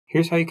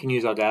Here's how you can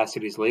use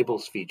Audacity's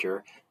labels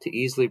feature to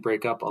easily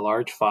break up a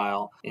large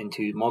file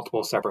into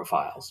multiple separate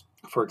files.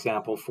 For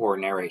example, for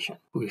narration.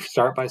 We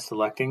start by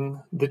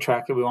selecting the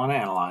track that we want to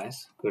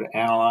analyze. Go to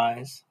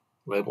Analyze,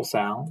 Label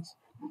Sounds.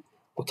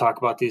 We'll talk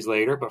about these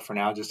later, but for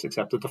now just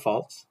accept the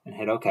defaults and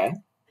hit OK. And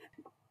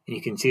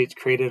you can see it's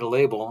created a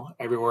label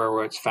everywhere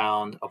where it's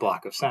found a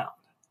block of sound.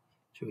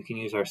 So we can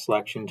use our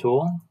selection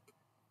tool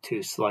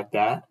to select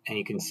that, and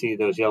you can see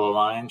those yellow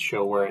lines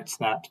show where it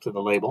snaps to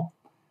the label.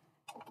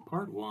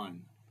 Part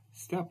 1,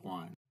 Step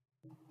 1.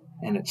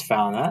 And it's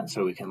found that,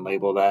 so we can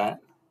label that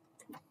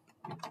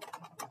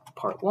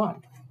Part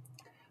 1.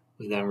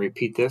 We then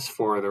repeat this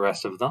for the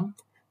rest of them.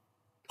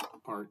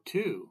 Part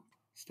 2,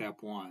 Step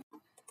 1.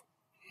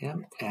 Yep,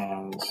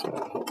 and so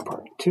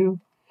Part 2.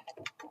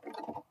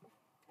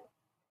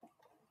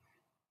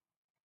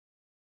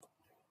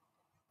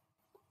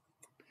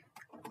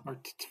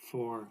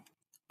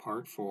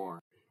 Part 4.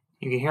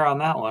 You can hear on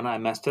that one I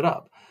messed it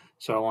up.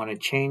 So I want to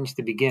change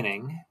the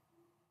beginning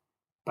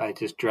by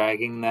just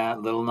dragging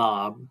that little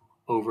knob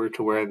over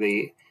to where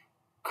the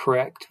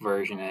correct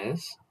version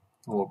is.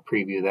 We'll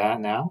preview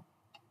that now.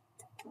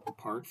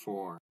 Part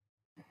 4.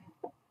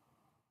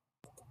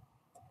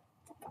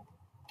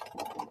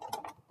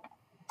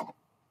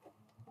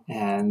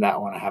 And that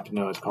one I have to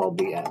know is called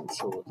the end,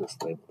 so we'll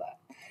just label that.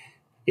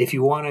 If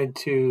you wanted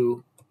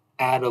to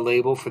add a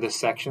label for this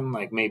section,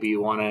 like maybe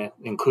you want to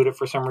include it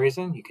for some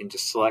reason, you can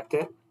just select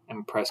it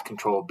and press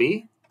Control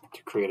B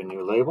to create a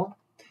new label.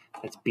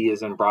 That's B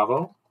as in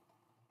Bravo.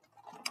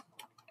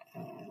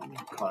 And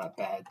call it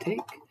Bad Take.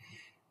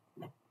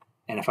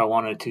 And if I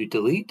wanted to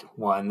delete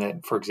one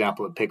that, for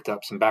example, it picked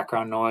up some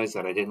background noise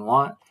that I didn't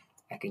want,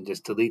 I can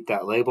just delete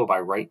that label by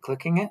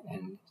right-clicking it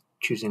and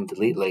choosing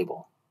Delete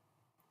Label.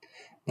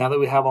 Now that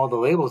we have all the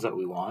labels that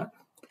we want,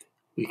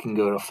 we can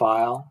go to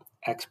File,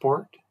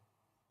 Export,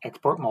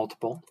 Export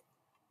Multiple.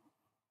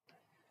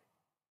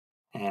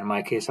 And in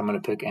my case, I'm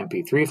going to pick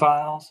MP3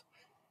 files.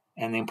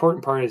 And the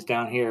important part is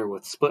down here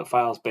with split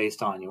files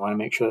based on. You want to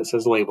make sure that it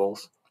says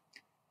labels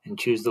and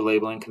choose the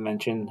labeling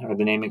convention or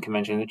the naming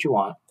convention that you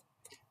want.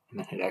 And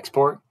then hit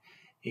Export.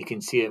 You can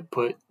see it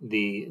put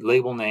the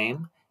label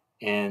name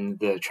in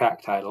the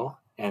track title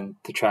and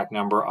the track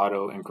number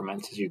auto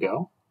increments as you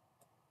go.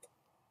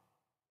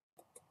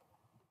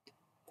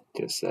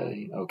 Just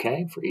say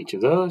OK for each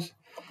of those.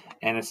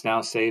 And it's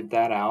now saved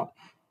that out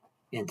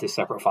into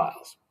separate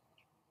files.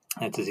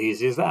 It's as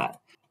easy as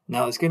that.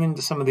 Now let's get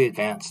into some of the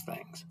advanced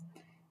things.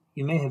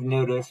 You may have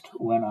noticed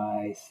when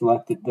I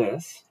selected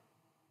this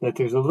that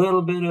there's a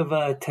little bit of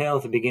a tail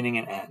at the beginning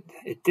and end.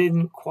 It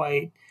didn't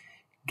quite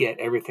get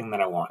everything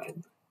that I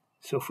wanted.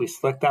 So if we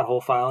select that whole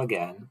file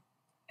again,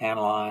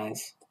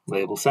 Analyze,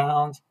 Label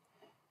Sounds,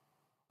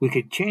 we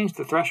could change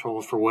the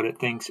threshold for what it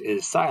thinks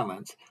is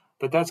silence,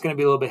 but that's going to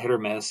be a little bit hit or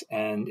miss,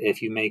 and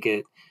if you make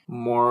it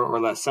more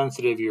or less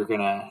sensitive, it's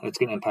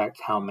going to impact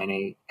how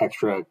many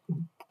extra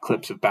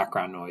clips of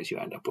background noise you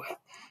end up with.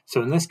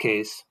 So in this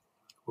case,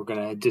 we're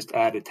going to just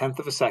add 1/10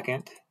 of a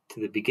second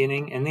to the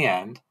beginning and the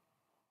end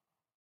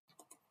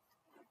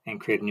and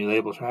create a new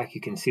label track.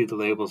 You can see the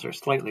labels are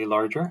slightly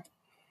larger,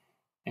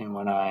 and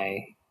when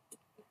I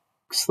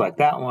select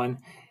that one,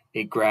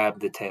 it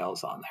grabbed the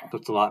tails on there. So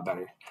it's a lot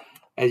better.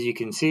 As you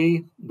can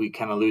see, we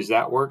kind of lose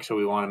that work, so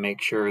we want to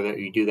make sure that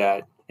you do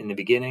that in the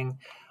beginning.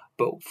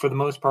 But for the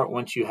most part,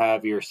 once you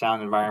have your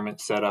sound environment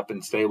set up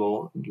and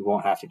stable, you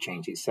won't have to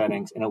change these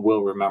settings, and it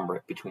will remember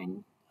it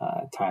between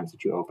times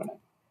that you open it.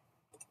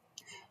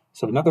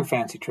 So another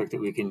fancy trick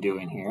that we can do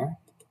in here,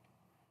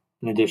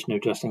 in addition to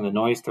adjusting the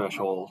noise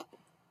threshold,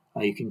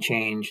 you can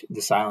change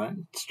the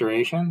silence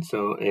duration.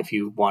 So if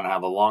you want to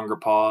have a longer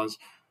pause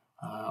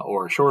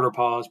or a shorter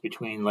pause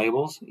between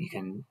labels, you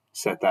can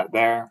set that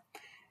there.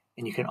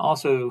 And you can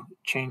also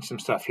change some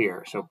stuff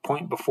here. So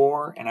point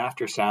before and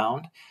after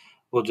sound,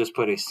 we'll just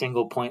put a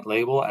single point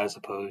label as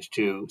opposed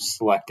to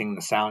selecting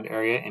the sound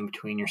area in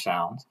between your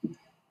sounds.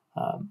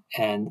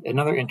 And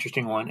another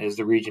interesting one is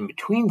the region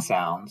between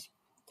sounds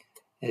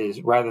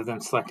is rather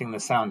than selecting the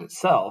sound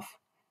itself,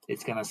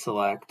 it's going to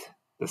select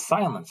the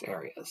silence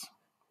areas.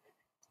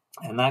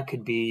 And that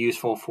could be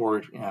useful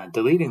for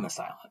deleting the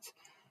silence.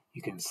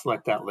 You can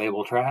select that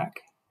label track.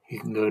 You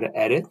can go to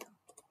Edit,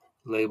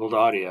 Labeled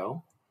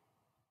Audio,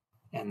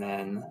 and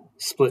then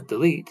Split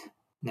Delete.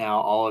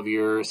 Now all of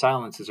your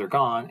silences are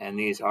gone, and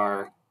these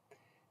are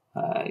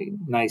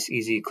nice,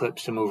 easy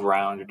clips to move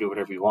around or do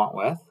whatever you want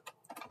with.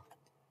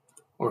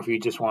 Or if you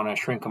just want to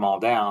shrink them all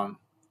down,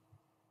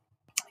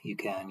 you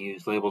can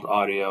use Labeled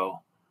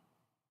Audio,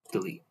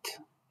 Delete.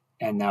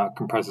 And now it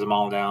compresses them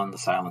all down, the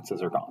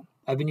silences are gone.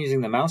 I've been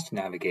using the mouse to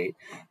navigate,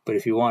 but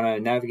if you want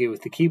to navigate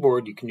with the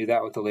keyboard, you can do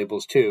that with the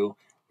labels too.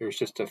 There's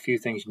just a few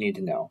things you need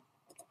to know.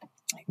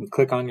 You can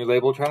click on your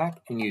label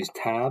track and use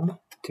Tab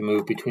to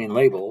move between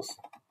labels.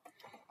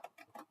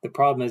 The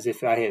problem is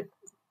if I hit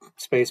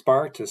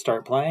spacebar to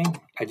start playing,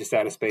 I just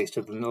add a space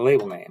to the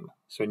label name.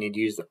 So I need to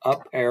use the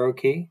up arrow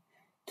key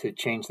to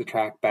change the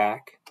track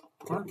back.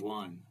 Part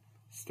 1,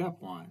 Step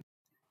 1.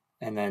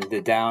 And then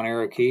the down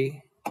arrow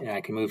key, and I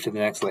can move to the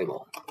next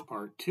label.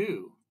 Part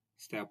 2,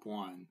 Step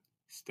 1.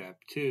 Step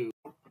 2.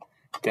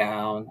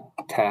 Down,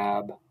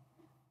 tab,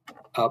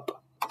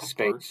 up,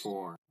 space,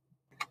 4,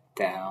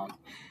 down,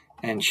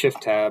 and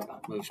Shift tab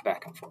moves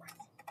back and forth.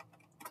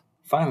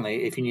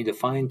 Finally, if you need to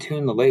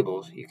fine-tune the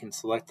labels, you can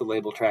select the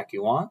label track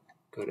you want,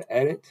 go to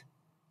Edit,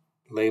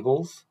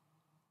 Labels,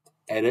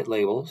 Edit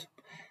Labels,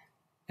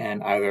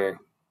 and either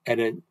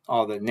edit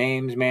all the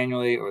names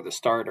manually or the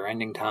start or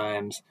ending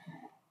times.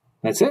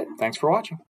 That's it. Thanks for watching.